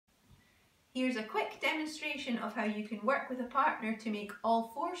Here's a quick demonstration of how you can work with a partner to make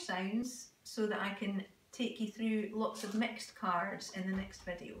all 4 sounds so that I can take you through lots of mixed cards in the next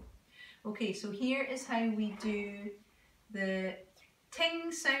video. Okay, so here is how we do the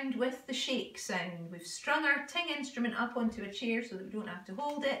ting sound with the shake sound. We've strung our ting instrument up onto a chair so that we don't have to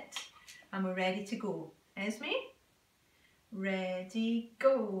hold it, and we're ready to go. Esme? Ready,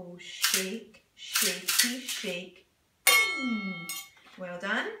 go. Shake, shakey, shake, ting. Well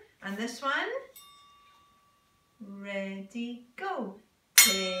done. And this one? Ready, go.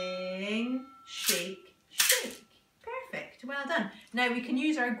 Ting, shake, shake. Perfect, well done. Now we can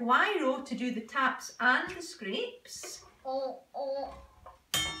use our guiro to do the taps and the scrapes.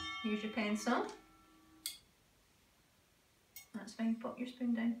 Here's your pencil. That's fine, pop your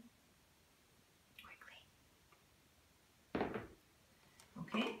spoon down. Quickly.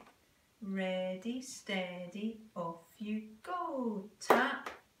 Okay. Ready, steady, off you go. Tap,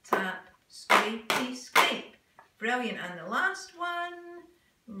 tap, scrapey, scrape. Brilliant. And the last one.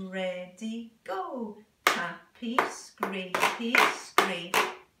 Ready, go. Tappy, scrapey, scrape,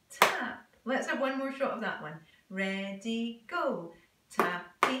 tap. Let's have one more shot of that one. Ready, go.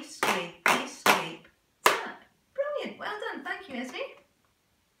 Tappy, scrapey, scrape, tap. Brilliant. Well done. Thank you, Esme.